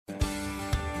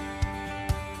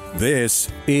This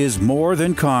is More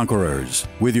Than Conquerors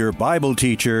with your Bible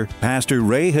teacher, Pastor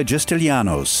Ray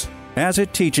Hagistilianos. As a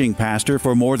teaching pastor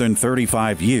for more than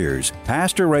 35 years,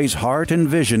 Pastor Ray's heart and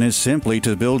vision is simply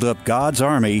to build up God's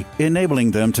army,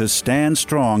 enabling them to stand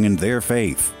strong in their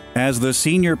faith. As the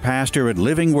senior pastor at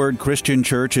Living Word Christian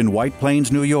Church in White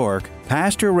Plains, New York,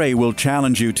 Pastor Ray will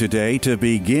challenge you today to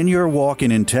begin your walk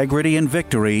in integrity and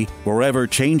victory, forever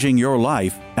changing your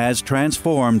life as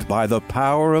transformed by the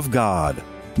power of God.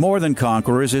 More Than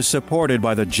Conquerors is supported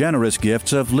by the generous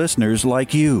gifts of listeners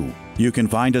like you. You can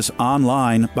find us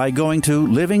online by going to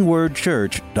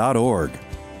livingwordchurch.org.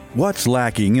 What's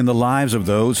lacking in the lives of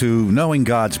those who, knowing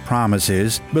God's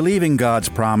promises, believing God's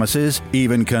promises,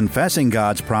 even confessing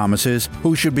God's promises,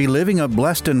 who should be living a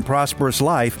blessed and prosperous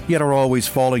life, yet are always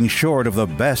falling short of the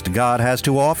best God has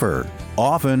to offer?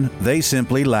 Often, they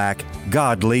simply lack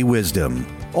godly wisdom.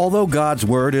 Although God's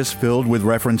Word is filled with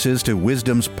references to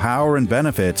wisdom's power and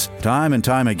benefits, time and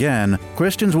time again,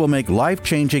 Christians will make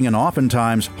life-changing and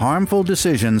oftentimes harmful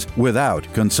decisions without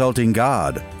consulting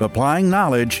God, applying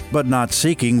knowledge but not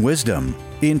seeking wisdom.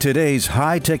 In today's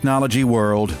high-technology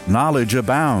world, knowledge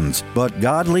abounds, but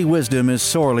godly wisdom is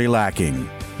sorely lacking.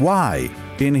 Why?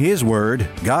 In His Word,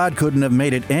 God couldn't have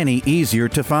made it any easier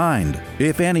to find.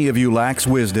 If any of you lacks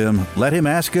wisdom, let him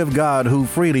ask of God who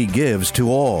freely gives to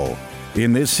all.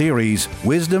 In this series,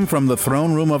 Wisdom from the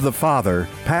Throne Room of the Father,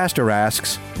 Pastor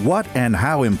asks, what and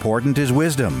how important is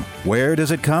wisdom? Where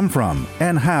does it come from?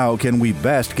 And how can we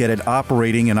best get it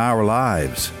operating in our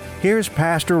lives? Here's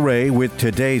Pastor Ray with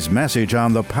today's message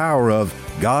on the power of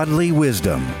godly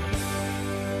wisdom.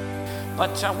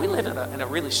 But we live in a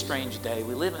really strange day.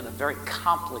 We live in a very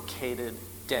complicated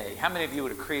day. How many of you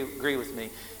would agree with me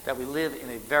that we live in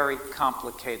a very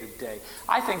complicated day?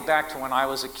 I think back to when I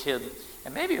was a kid,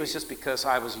 and maybe it was just because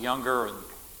I was younger and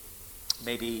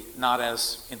maybe not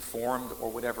as informed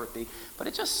or whatever it be, but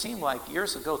it just seemed like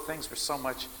years ago things were so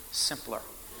much simpler.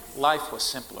 Life was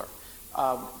simpler.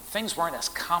 Things weren't as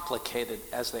complicated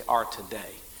as they are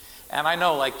today. And I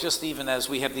know, like, just even as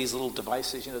we have these little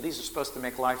devices, these are supposed to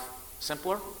make life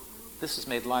simpler. This has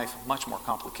made life much more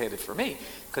complicated for me,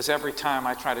 because every time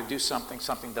I try to do something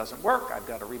doesn't work. I've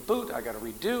got to reboot, I've got to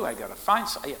redo, I've got to find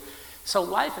something. So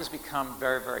life has become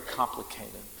very, very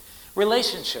complicated.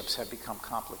 Relationships have become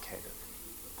complicated.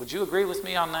 Would you agree with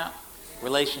me on that?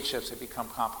 Relationships have become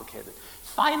complicated.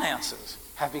 Finances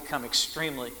have become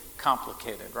extremely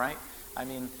complicated, right? I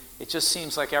mean, it just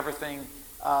seems like everything,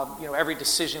 every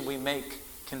decision we make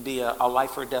can be a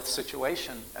life or death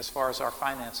situation as far as our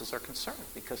finances are concerned.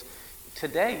 Because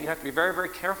today you have to be very, very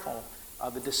careful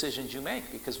of the decisions you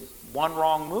make, because one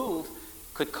wrong move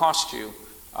could cost you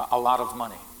a lot of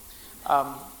money.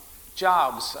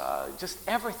 Jobs, just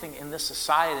everything in this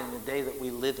society in the day that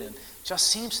we live in just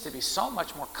seems to be so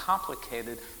much more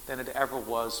complicated than it ever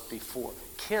was before.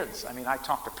 Kids, I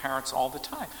talk to parents all the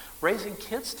time. Raising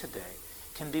kids today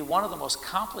can be one of the most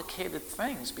complicated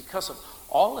things because of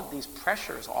all of these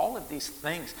pressures, all of these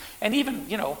things. And even,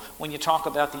 when you talk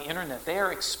about the internet, they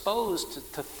are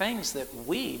exposed to things that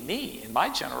me, in my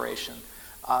generation,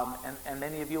 and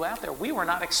many of you out there, we were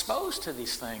not exposed to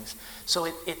these things. So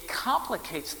it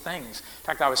complicates things. In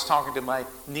fact, I was talking to my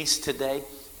niece today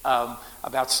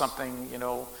about something,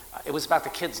 it was about the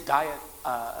kids'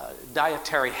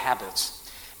 dietary habits.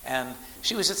 And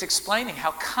she was just explaining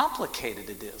how complicated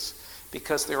it is,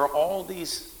 because there are all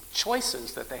these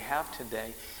choices that they have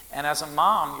today. And as a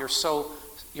mom, you're so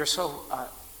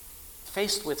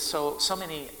faced with so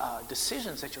many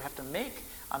decisions that you have to make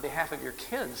on behalf of your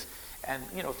kids. And,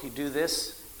 if you do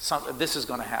this, this is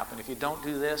going to happen. If you don't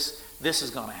do this, this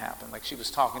is going to happen. Like she was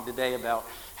talking today about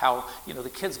how, the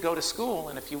kids go to school,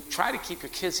 and if you try to keep your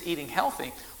kids eating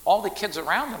healthy, all the kids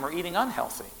around them are eating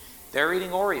unhealthy. They're eating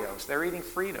Oreos, they're eating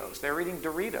Fritos, they're eating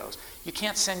Doritos. You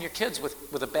can't send your kids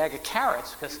with a bag of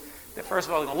carrots, because first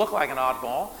of all, they're going to look like an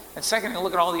oddball, and second, they're going to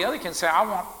look at all the other kids and say, I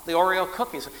want the Oreo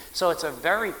cookies. So it's a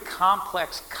very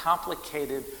complex,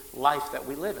 complicated life that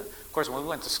we live in. Of course, when we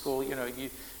went to school,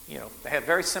 they had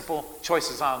very simple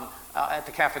choices at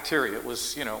the cafeteria. It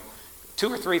was, 2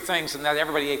 or 3 things, and then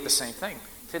everybody ate the same thing.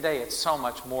 Today, it's so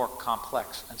much more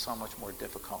complex and so much more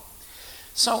difficult.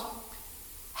 So,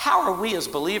 how are we as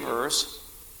believers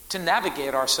to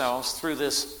navigate ourselves through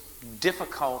this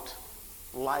difficult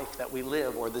life that we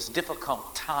live, or this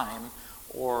difficult time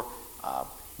or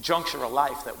juncture of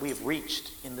life that we've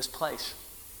reached in this place?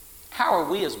 How are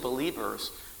we as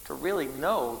believers to really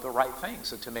know the right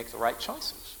things and to make the right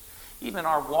choices? Even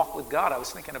our walk with God, I was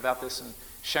thinking about this and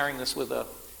sharing this with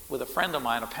a friend of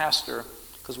mine, a pastor,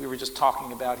 because because we were just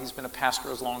talking about, he's been a pastor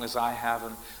as long as I have,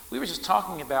 and we were just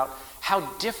talking about how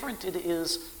different it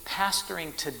is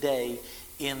pastoring today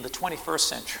in the 21st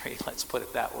century, let's put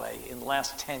it that way, in the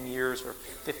last 10 years or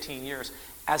 15 years,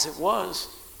 as it was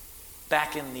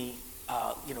back in the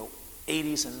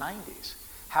 80s and 90s.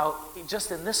 How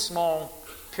just in this small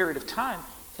period of time,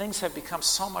 things have become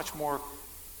so much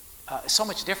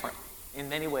different in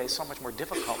many ways, so much more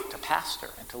difficult to pastor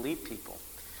and to lead people.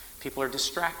 People are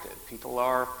distracted. People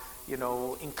are,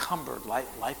 encumbered.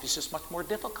 Life is just much more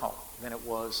difficult than it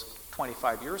was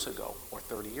 25 years ago or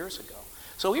 30 years ago.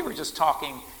 So we were just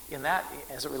talking in that,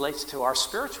 as it relates to our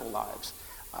spiritual lives,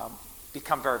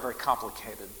 become very, very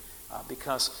complicated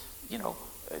because,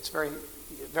 it's very,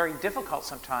 very difficult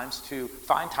sometimes to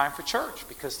find time for church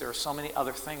because there are so many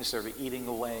other things that are eating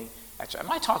away at you.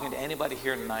 Am I talking to anybody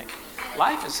here tonight?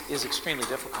 Life is extremely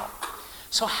difficult.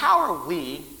 So how are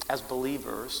we, as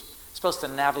believers, supposed to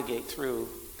navigate through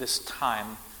this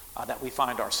time that we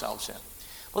find ourselves in?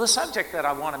 Well, the subject that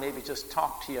I want to maybe just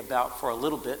talk to you about for a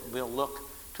little bit, and we'll look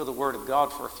to the Word of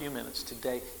God for a few minutes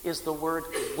today, is the word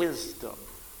wisdom.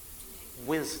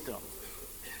 Wisdom.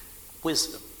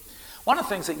 Wisdom. One of the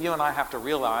things that you and I have to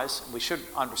realize, and we should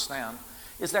understand,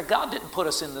 is that God didn't put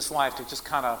us in this life to just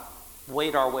kind of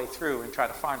wade our way through and try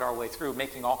to find our way through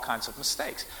making all kinds of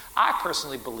mistakes. I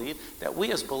personally believe that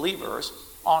we as believers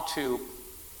ought to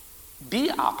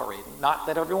be operating, not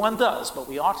that everyone does, but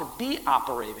we ought to be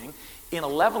operating in a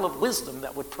level of wisdom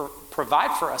that would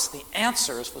provide for us the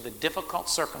answers for the difficult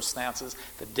circumstances,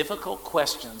 the difficult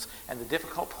questions, and the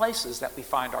difficult places that we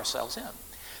find ourselves in.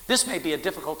 This may be a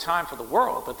difficult time for the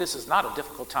world, but this is not a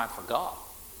difficult time for God.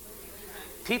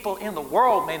 People in the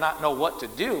world may not know what to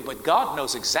do, but God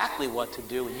knows exactly what to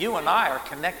do, and you and I are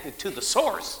connected to the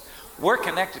source. We're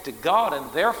connected to God,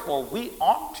 and therefore we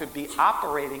ought to be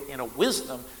operating in a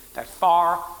wisdom that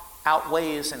far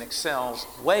outweighs and excels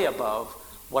way above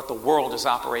what the world is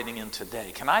operating in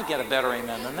today. Can I get a better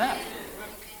amen than that?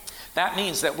 That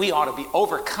means that we ought to be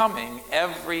overcoming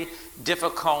every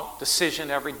difficult decision,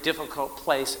 every difficult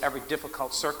place, every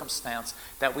difficult circumstance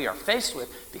that we are faced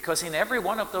with, because in every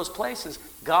one of those places,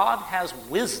 God has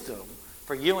wisdom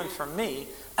for you and for me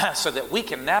so that we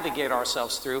can navigate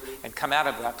ourselves through and come out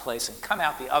of that place and come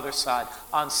out the other side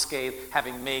unscathed,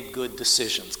 having made good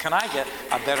decisions. Can I get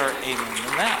a better amen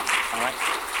than that? All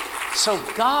right. So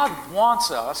God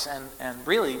wants us, and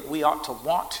really we ought to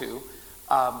want to,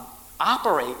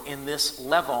 operate in this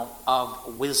level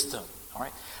of wisdom. All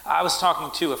right. I was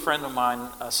talking to a friend of mine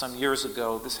some years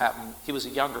ago. This happened. He was a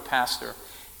younger pastor,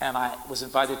 and I was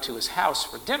invited to his house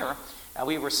for dinner. And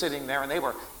we were sitting there, and they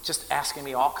were just asking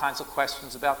me all kinds of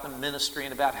questions about the ministry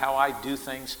and about how I do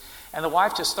things. And the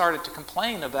wife just started to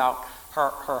complain about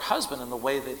her husband and the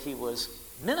way that he was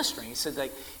ministering. He said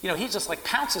that, he just like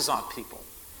pounces on people.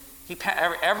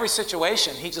 Every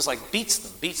situation, he just like beats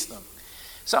them.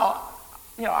 So,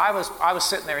 I was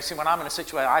sitting there, and see, when I'm in a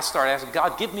situation, I start asking,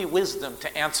 God, give me wisdom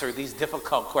to answer these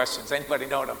difficult questions. Anybody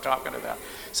know what I'm talking about?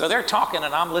 So they're talking,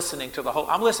 and I'm listening to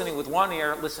I'm listening with one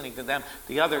ear, listening to them.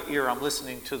 The other ear, I'm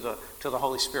listening to the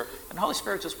Holy Spirit. And the Holy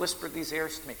Spirit just whispered these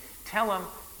ears to me. Tell him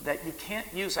that you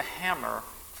can't use a hammer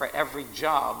for every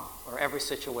job or every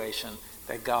situation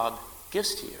that God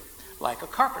gives to you. Like a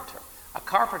carpenter. A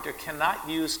carpenter cannot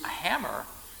use a hammer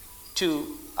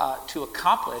to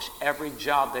accomplish every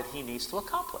job that he needs to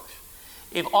accomplish.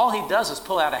 If all he does is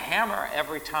pull out a hammer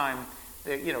every time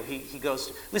that, he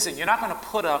goes, listen, you're not going to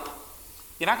put up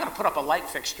a light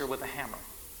fixture with a hammer.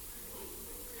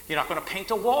 You're not going to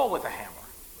paint a wall with a hammer.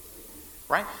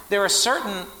 Right? There are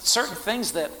certain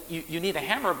things that you need a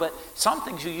hammer, but some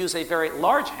things you use a very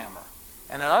large hammer.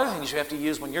 And other things you have to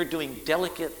use when you're doing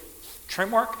delicate trim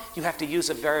work, you have to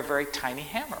use a very, very tiny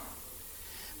hammer.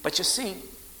 But you see,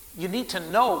 you need to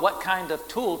know what kind of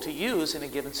tool to use in a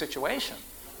given situation.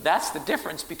 That's the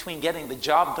difference between getting the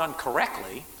job done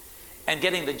correctly and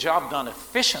getting the job done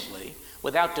efficiently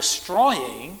without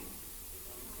destroying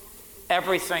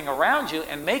everything around you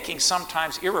and making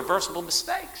sometimes irreversible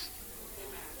mistakes.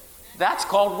 That's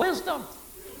called wisdom.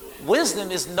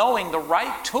 Wisdom is knowing the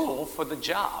right tool for the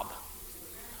job.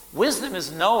 Wisdom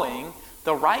is knowing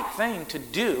the right thing to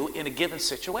do in a given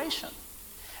situation.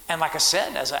 And like I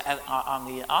said, on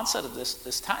the onset of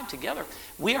this time together,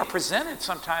 we are presented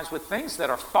sometimes with things that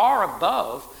are far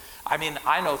above. I mean,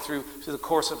 I know through the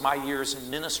course of my years in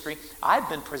ministry, I've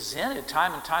been presented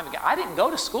time and time again. I didn't go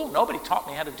to school. Nobody taught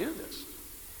me how to do this.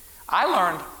 I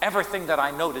learned everything that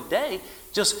I know today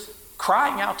just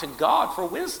crying out to God for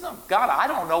wisdom. God, I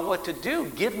don't know what to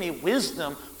do. Give me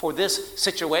wisdom for this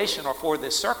situation or for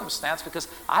this circumstance because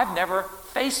I've never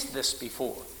faced this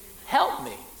before. Help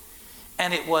me.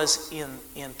 And it was in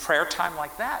prayer time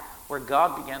like that where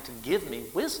God began to give me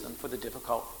wisdom for the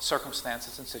difficult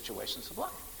circumstances and situations of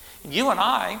life. And you and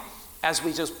I, as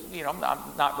we just, I'm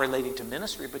not relating to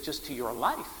ministry, but just to your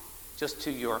life, just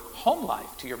to your home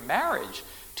life, to your marriage,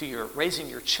 to your raising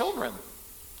your children,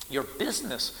 your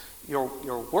business, your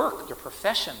work, your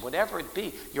profession, whatever it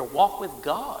be, your walk with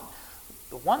God.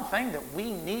 The one thing that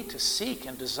we need to seek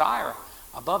and desire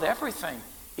above everything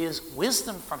is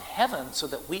wisdom from heaven so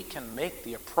that we can make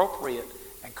the appropriate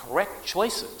and correct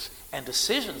choices and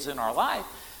decisions in our life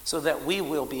so that we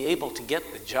will be able to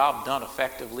get the job done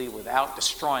effectively without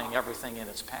destroying everything in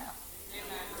its path.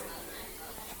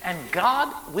 And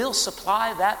God will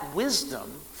supply that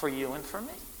wisdom for you and for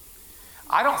me.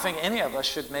 I don't think any of us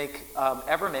should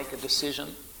ever make a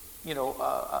decision,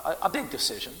 a big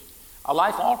decision, a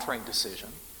life-altering decision,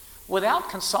 without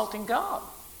consulting God,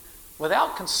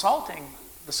 without consulting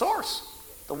the source,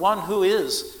 the one who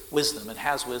is wisdom and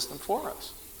has wisdom for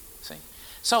us. See?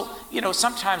 So,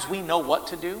 sometimes we know what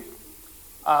to do.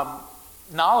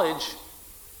 Knowledge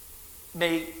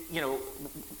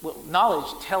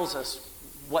tells us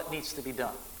what needs to be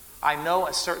done. I know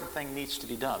a certain thing needs to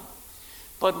be done.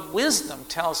 But wisdom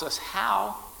tells us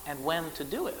how and when to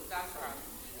do it. That's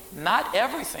right. Not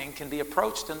everything can be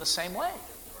approached in the same way.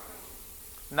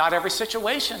 Not every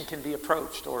situation can be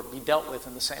approached or be dealt with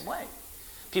in the same way.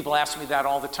 People ask me that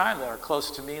all the time that are close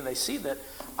to me, and they see that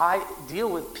I deal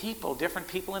with different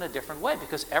people in a different way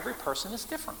because every person is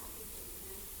different.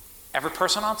 Every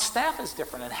person on staff is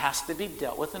different and has to be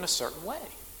dealt with in a certain way.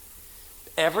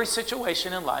 Every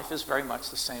situation in life is very much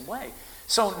the same way.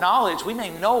 So knowledge, we may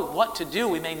know what to do,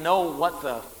 we may know what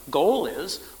the goal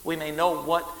is, we may know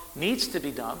what needs to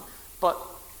be done, but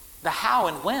the how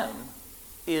and when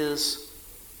is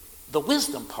the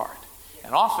wisdom part.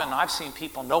 And often I've seen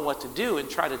people know what to do and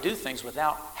try to do things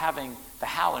without having the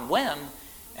how and when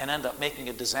and end up making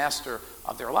a disaster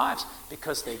of their lives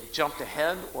because they jumped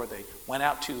ahead or they went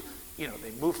out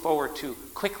they moved forward too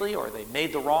quickly or they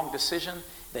made the wrong decision.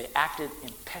 They acted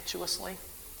impetuously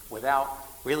without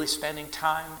really spending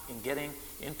time in getting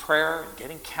in prayer and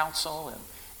getting counsel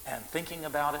and thinking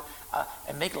about it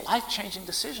and make life-changing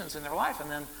decisions in their life.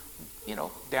 And then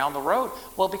down the road.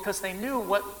 Well, because they knew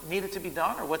what needed to be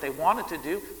done or what they wanted to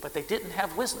do, but they didn't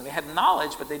have wisdom. They had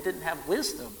knowledge, but they didn't have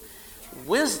wisdom.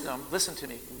 Wisdom, listen to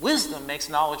me, wisdom makes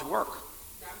knowledge work.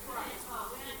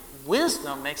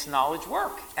 Wisdom makes knowledge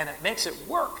work, and it makes it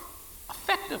work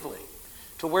effectively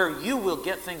to where you will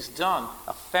get things done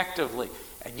effectively,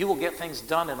 and you will get things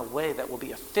done in a way that will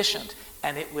be efficient,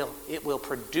 and it will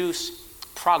produce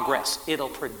progress. It'll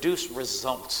produce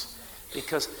results,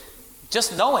 because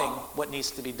just knowing what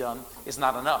needs to be done is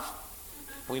not enough.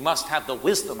 We must have the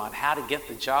wisdom on how to get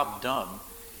the job done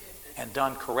and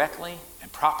done correctly and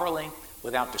properly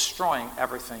without destroying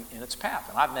everything in its path.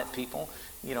 And I've met people,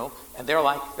 and they're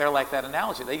like that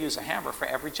analogy. They use a hammer for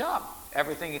every job.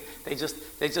 Everything, they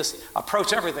just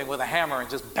approach everything with a hammer and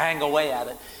just bang away at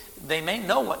it. They may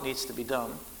know what needs to be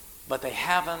done, but they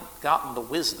haven't gotten the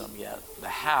wisdom yet, the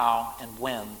how and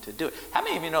when to do it. How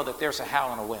many of you know that there's a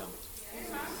how and a when?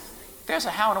 There's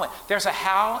a how and a when. There's a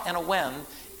how and a when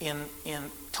in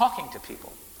talking to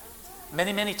people.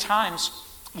 Many, many times,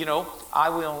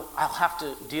 I'll have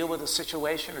to deal with a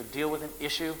situation or deal with an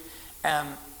issue,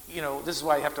 and this is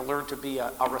why you have to learn to be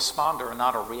a responder and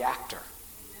not a reactor.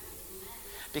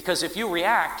 Because if you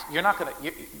react, you're not going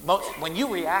to. When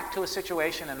you react to a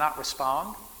situation and not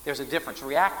respond, there's a difference.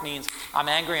 React means I'm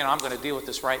angry and I'm going to deal with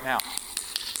this right now.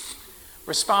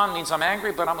 Respond means I'm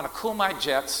angry, but I'm going to cool my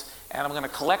jets and I'm going to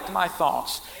collect my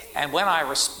thoughts. And when I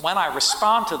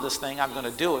respond to this thing, I'm going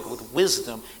to do it with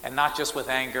wisdom and not just with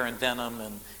anger and venom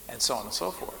and so on and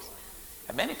so forth.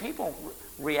 And many people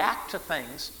react to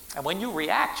things, and when you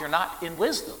react, you're not in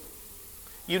wisdom.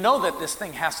 You know that this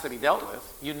thing has to be dealt with.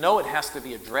 You know it has to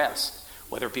be addressed,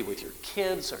 whether it be with your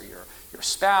kids or your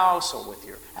spouse or with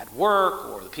your at work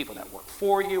or the people that work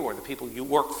for you or the people you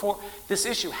work for. This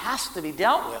issue has to be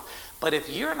dealt with. But if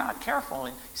you're not careful,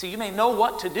 you may know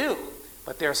what to do,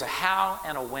 but there's a how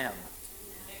and a when.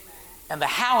 And the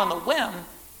how and the when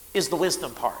is the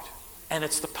wisdom part. And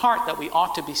it's the part that we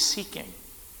ought to be seeking.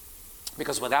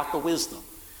 Because without the wisdom,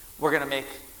 we're going to make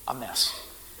a mess.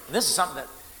 And this is something that,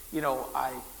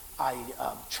 I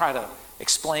try to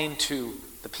explain to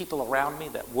the people around me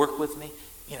that work with me,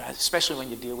 especially when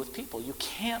you deal with people. You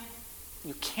can't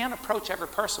approach every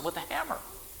person with a hammer.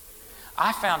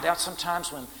 I found out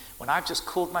sometimes when I've just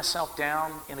cooled myself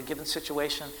down in a given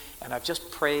situation and I've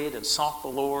just prayed and sought the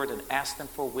Lord and asked Him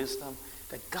for wisdom,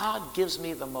 that God gives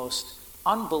me the most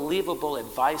unbelievable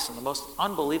advice and the most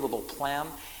unbelievable plan.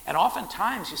 And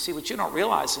oftentimes, you see, what you don't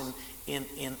realize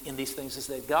in these things is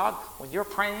that God, when you're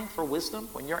praying for wisdom,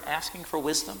 when you're asking for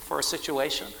wisdom for a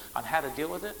situation on how to deal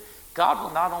with it, God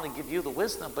will not only give you the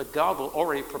wisdom, but God will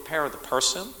already prepare the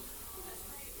person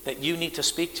that you need to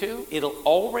speak to. It'll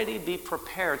already be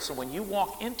prepared. So when you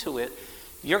walk into it,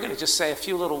 you're going to just say a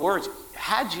few little words.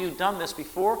 Had you done this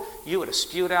before, you would have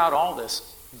spewed out all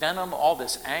this venom, all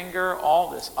this anger, all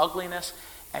this ugliness,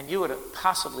 and you would have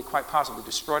quite possibly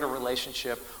destroyed a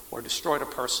relationship or destroyed a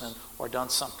person or done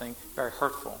something very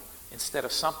hurtful instead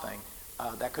of something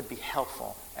that could be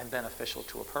helpful and beneficial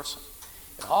to a person.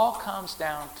 It all comes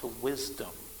down to wisdom,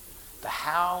 the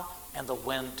how and the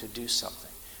when to do something.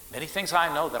 Many things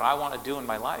I know that I want to do in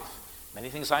my life. Many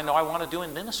things I know I want to do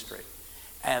in ministry.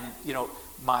 And,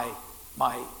 my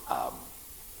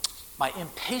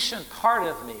impatient part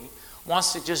of me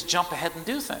wants to just jump ahead and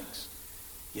do things,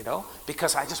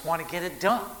 because I just want to get it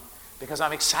done, because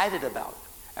I'm excited about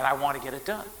it, and I want to get it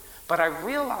done. But I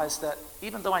realize that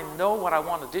even though I know what I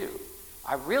want to do,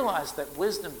 I realize that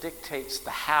wisdom dictates the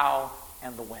how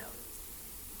and the when.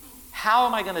 How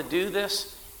am I going to do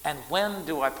this, and when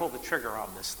do I pull the trigger on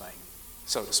this thing,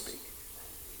 so to speak?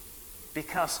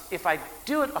 Because if I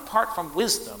do it apart from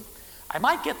wisdom, I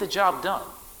might get the job done,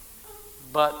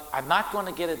 but I'm not going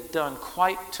to get it done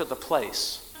quite to the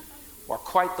place or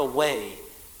quite the way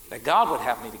that God would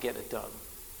have me to get it done,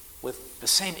 with the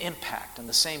same impact and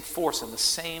the same force and the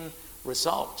same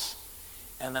results.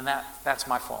 And then that's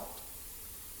my fault.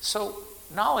 So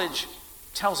knowledge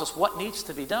tells us what needs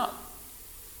to be done,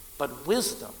 but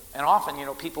wisdom, and often,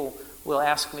 people will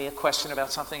ask me a question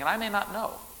about something and I may not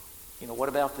know. What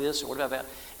about this or what about that?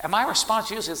 And my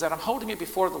response usually is that I'm holding it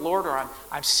before the Lord, or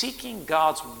I'm seeking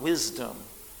God's wisdom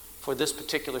for this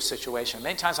particular situation.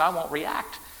 Many times I won't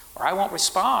react, or I won't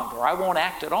respond, or I won't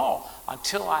act at all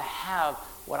until I have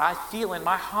what I feel in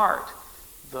my heart,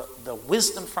 the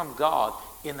wisdom from God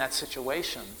in that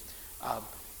situation,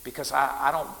 because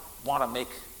I don't want to make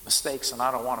mistakes and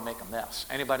I don't want to make a mess.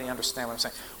 Anybody understand what I'm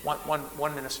saying?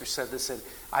 One minister said this,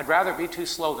 I'd rather be too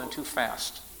slow than too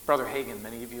fast. Brother Hagin,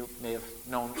 many of you may have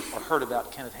known or heard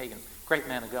about Kenneth Hagin, great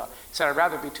man of God. He said, I'd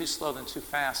rather be too slow than too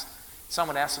fast.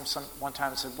 Someone asked him one time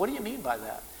and said, what do you mean by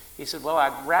that? He said, well,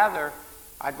 I'd rather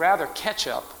catch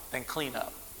up than clean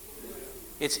up.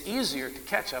 It's easier to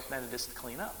catch up than it is to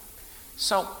clean up.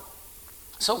 So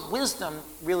wisdom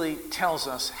really tells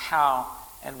us how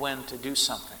and when to do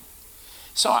something.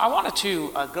 So I wanted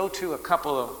to go to a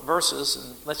couple of verses,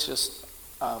 and let's just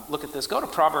look at this. Go to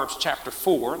Proverbs chapter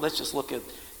 4. Let's just look at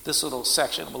this little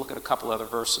section. We'll look at a couple other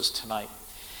verses tonight.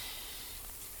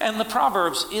 And the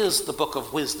Proverbs is the book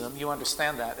of wisdom. You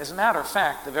understand that. As a matter of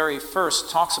fact, the very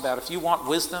first talks about if you want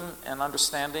wisdom and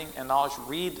understanding and knowledge,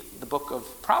 read the book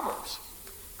of Proverbs,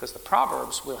 because the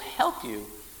Proverbs will help you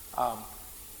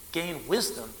gain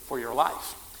wisdom for your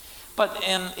life.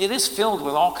 And it is filled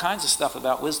with all kinds of stuff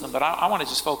about wisdom, but I want to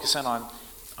just focus in on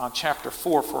chapter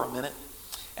 4 for a minute.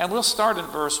 And we'll start in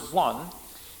verse 1.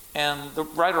 And the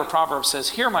writer of Proverbs says,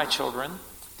 hear, my children,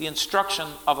 the instruction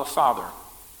of a father.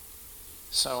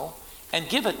 And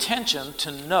give attention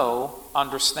to know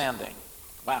understanding.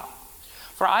 Wow.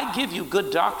 For I give you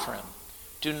good doctrine.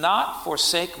 Do not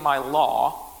forsake my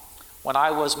law. When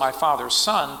I was my father's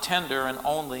son, tender and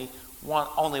only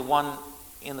one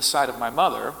in the sight of my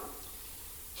mother,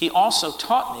 he also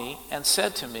taught me and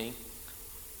said to me,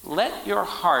 let your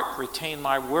heart retain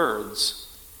my words.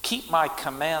 Keep my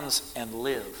commands and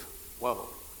live. Whoa.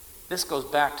 This goes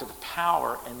back to the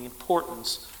power and the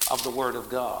importance of the Word of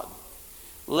God.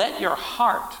 Let your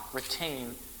heart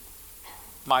retain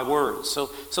my words.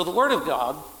 So the Word of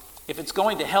God, if it's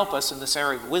going to help us in this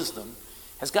area of wisdom,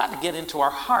 has got to get into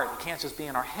our heart. It can't just be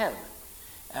in our head.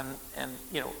 And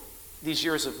these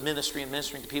years of ministry and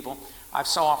ministering to people, I've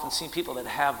so often seen people that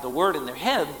have the Word in their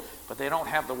head, but they don't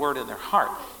have the Word in their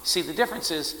heart. See, the difference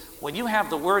is when you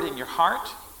have the Word in your heart,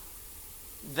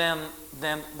 then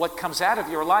what comes out of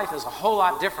your life is a whole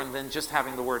lot different than just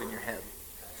having the Word in your head.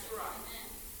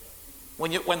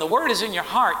 When the Word is in your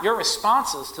heart, your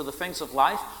responses to the things of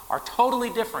life are totally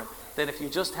different than if you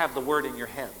just have the Word in your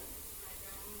head.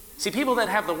 See, people that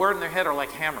have the Word in their head are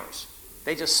like hammers.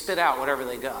 They just spit out whatever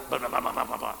they got, blah, blah, blah, blah,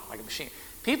 blah, blah, like a machine.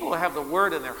 People who have the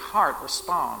Word in their heart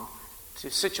respond to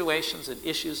situations and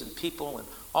issues and people and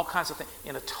all kinds of things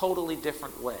in a totally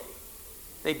different way.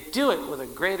 They do it with a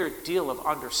greater deal of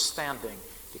understanding,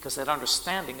 because that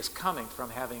understanding is coming from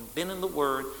having been in the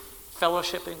Word,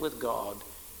 fellowshipping with God,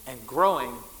 and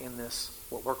growing in this,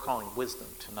 what we're calling wisdom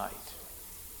tonight.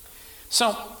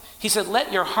 So he said,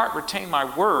 let your heart retain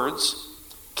my words,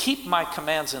 keep my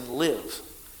commands and live.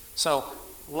 So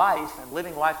life and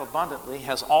living life abundantly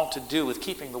has all to do with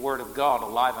keeping the Word of God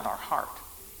alive in our heart.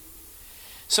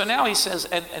 So now he says,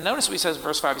 and notice what he says in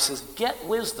verse 5, he says, get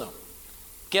wisdom,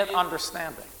 get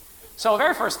understanding. So the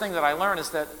very first thing that I learned is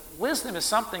that wisdom is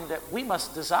something that we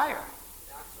must desire.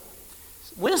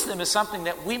 Wisdom is something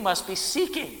that we must be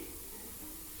seeking.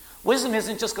 Wisdom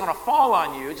isn't just going to fall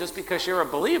on you just because you're a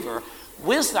believer.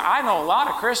 Wisdom, I know a lot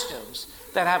of Christians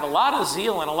that have a lot of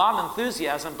zeal and a lot of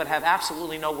enthusiasm, but have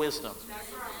absolutely no wisdom.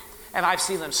 And I've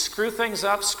seen them screw things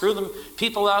up,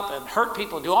 people up, and hurt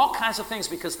people, do all kinds of things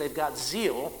because they've got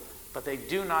zeal, but they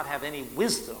do not have any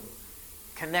wisdom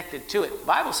connected to it. The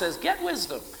Bible says, get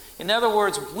wisdom. In other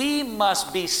words, we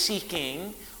must be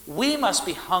seeking, we must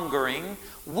be hungering,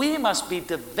 we must be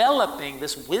developing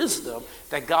this wisdom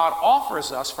that God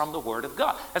offers us from the Word of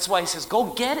God. That's why he says,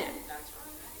 go get it.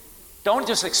 Don't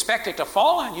just expect it to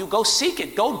fall on you. Go seek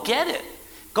it. Go get it.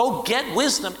 Go get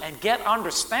wisdom and get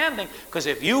understanding, because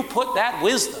if you put that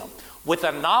wisdom with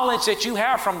the knowledge that you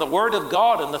have from the Word of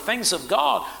God and the things of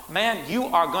God, man, you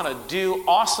are going to do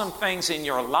awesome things in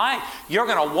your life. You're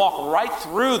going to walk right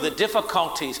through the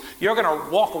difficulties. You're going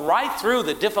to walk right through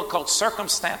the difficult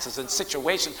circumstances and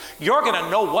situations. You're going to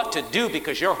know what to do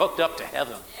because you're hooked up to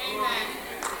heaven. Amen.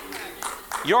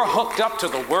 You're hooked up to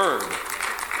the Word.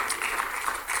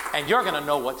 And you're going to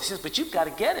know what this is, but you've got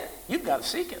to get it. You've got to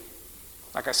seek it.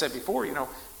 Like I said before,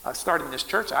 starting this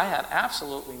church, I had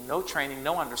absolutely no training,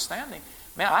 no understanding.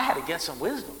 Man, I had to get some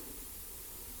wisdom.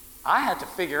 I had to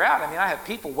figure out. I had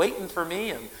people waiting for me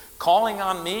and calling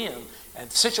on me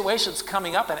and situations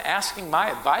coming up and asking my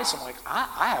advice. I'm like,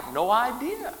 I have no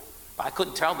idea. But I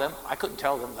couldn't tell them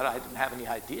that I didn't have any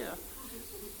idea.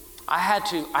 I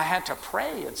had to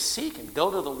pray and seek and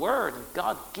go to the Word, and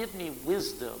God, give me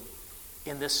wisdom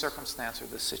in this circumstance or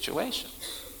this situation.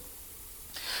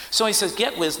 So he says,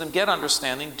 get wisdom, get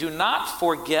understanding. Do not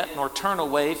forget nor turn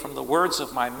away from the words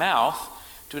of my mouth.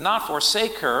 Do not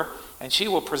forsake her, and she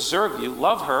will preserve you.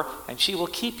 Love her, and she will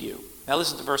keep you. Now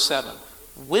listen to verse 7.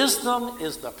 Wisdom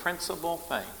is the principal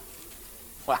thing.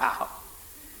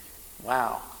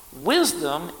 Wow.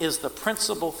 Wisdom is the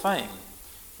principal thing.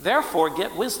 Therefore,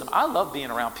 get wisdom. I love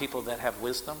being around people that have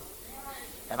wisdom,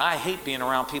 and I hate being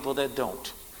around people that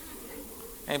don't.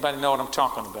 Anybody know what I'm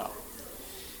talking about?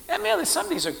 And man, some of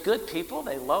these are good people.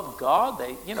 They love God.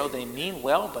 They mean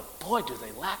well, but boy, do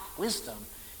they lack wisdom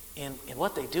in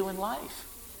what they do in life.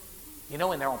 In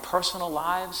their own personal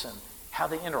lives and how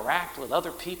they interact with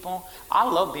other people. I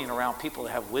love being around people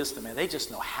that have wisdom, and they just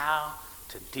know how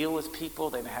to deal with people.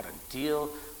 They know how to deal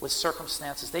with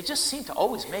circumstances. They just seem to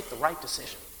always make the right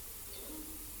decision.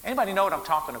 Anybody know what I'm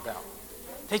talking about?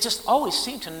 They just always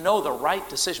seem to know the right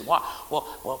decision. Why?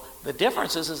 Well, the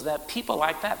difference is that people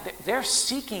like that, they're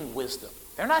seeking wisdom.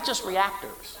 They're not just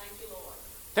reactors.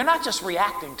 They're not just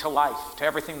reacting to life, to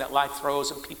everything that life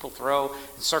throws and people throw,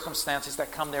 and circumstances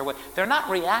that come their way. They're not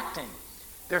reacting.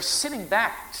 They're sitting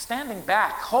back, standing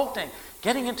back, halting,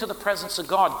 getting into the presence of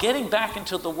God, getting back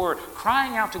into the Word,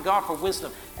 crying out to God for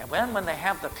wisdom. And when they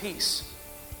have the peace,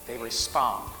 they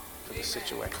respond to the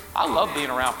situation. I love being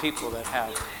around people that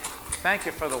have. Thank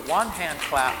you for the one hand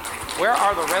clap. Where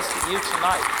are the rest of you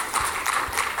tonight?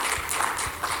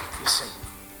 You see.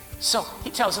 So he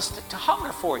tells us to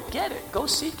hunger for it, get it, go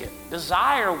seek it,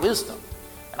 desire wisdom.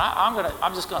 And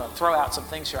I'm just going to throw out some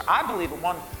things here. I believe in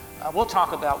one. We'll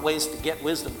talk about ways to get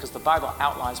wisdom because the Bible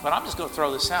outlines, but I'm just going to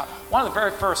throw this out. One of the very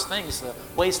first things, the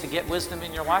ways to get wisdom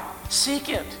in your life, seek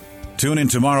it. Tune in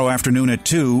tomorrow afternoon at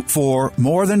 2 for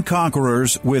More Than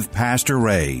Conquerors with Pastor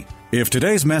Ray. If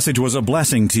today's message was a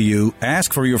blessing to you,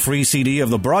 ask for your free CD of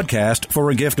the broadcast for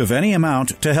a gift of any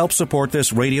amount to help support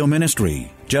this radio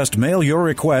ministry. Just mail your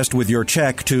request with your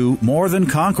check to More Than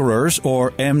Conquerors,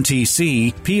 or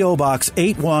MTC, P.O. Box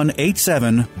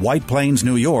 8187, White Plains,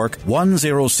 New York,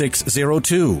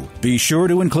 10602. Be sure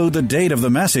to include the date of the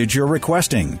message you're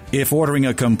requesting. If ordering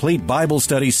a complete Bible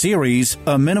study series,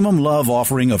 a minimum love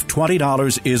offering of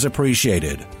 $20 is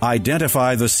appreciated.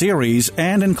 Identify the series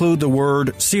and include the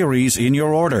word series in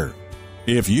your order.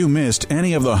 If you missed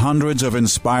any of the hundreds of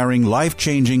inspiring,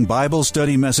 life-changing Bible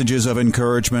study messages of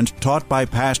encouragement taught by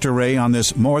Pastor Ray on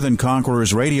this More Than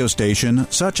Conquerors radio station,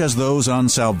 such as those on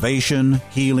salvation,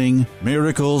 healing,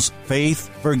 miracles,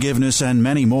 faith, forgiveness, and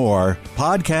many more,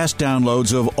 podcast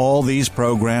downloads of all these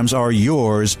programs are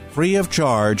yours free of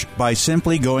charge by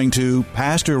simply going to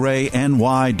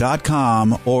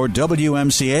PastorRayNY.com or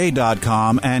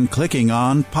WMCA.com and clicking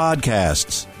on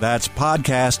Podcasts. That's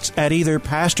podcasts at either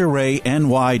PastorRayNY.com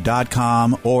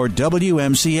or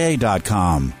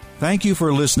WMCA.com. Thank you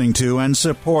for listening to and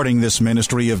supporting this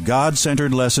ministry of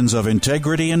God-centered lessons of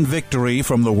integrity and victory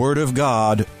from the Word of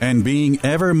God, and being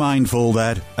ever mindful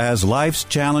that, as life's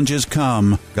challenges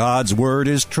come, God's Word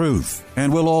is truth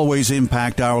and will always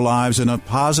impact our lives in a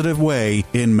positive way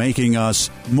in making us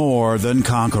more than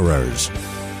conquerors.